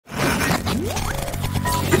The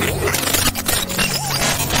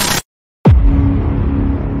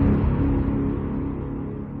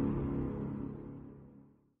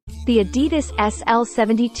Adidas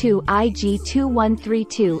SL72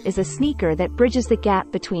 IG2132 is a sneaker that bridges the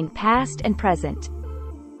gap between past and present.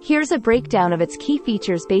 Here's a breakdown of its key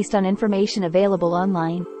features based on information available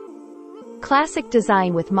online. Classic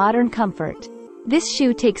design with modern comfort. This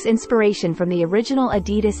shoe takes inspiration from the original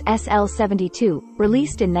Adidas SL72,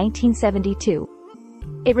 released in 1972.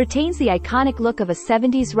 It retains the iconic look of a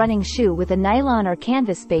 70s running shoe with a nylon or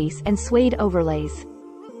canvas base and suede overlays.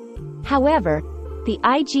 However, the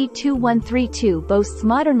IG2132 boasts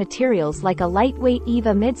modern materials like a lightweight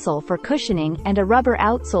EVA midsole for cushioning and a rubber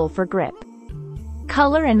outsole for grip.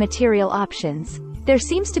 Color and material options. There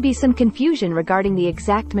seems to be some confusion regarding the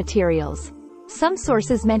exact materials. Some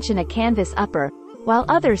sources mention a canvas upper, while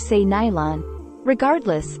others say nylon.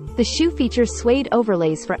 Regardless, the shoe features suede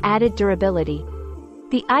overlays for added durability.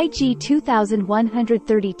 The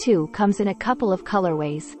IG2132 comes in a couple of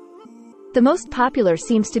colorways. The most popular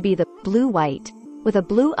seems to be the blue-white, with a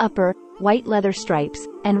blue upper, white leather stripes,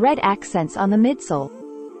 and red accents on the midsole.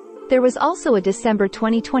 There was also a December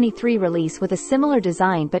 2023 release with a similar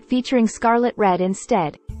design but featuring Scarlet red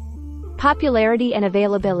instead. Popularity and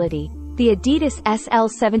availability. The Adidas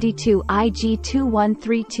SL72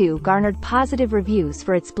 IG2132 garnered positive reviews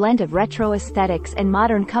for its blend of retro aesthetics and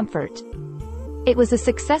modern comfort. It was a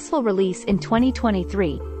successful release in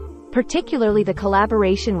 2023, particularly the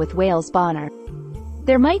collaboration with Wales Bonner.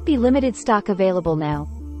 There might be limited stock available now,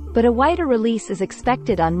 but a wider release is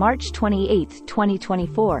expected on March 28,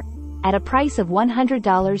 2024, at a price of $100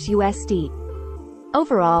 USD.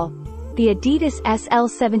 Overall, the Adidas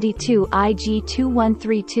SL72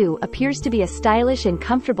 IG2132 appears to be a stylish and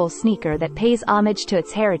comfortable sneaker that pays homage to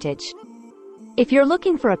its heritage. If you're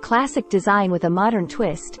looking for a classic design with a modern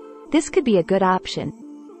twist, this could be a good option.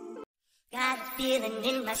 Got a feeling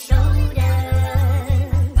in my shoulder.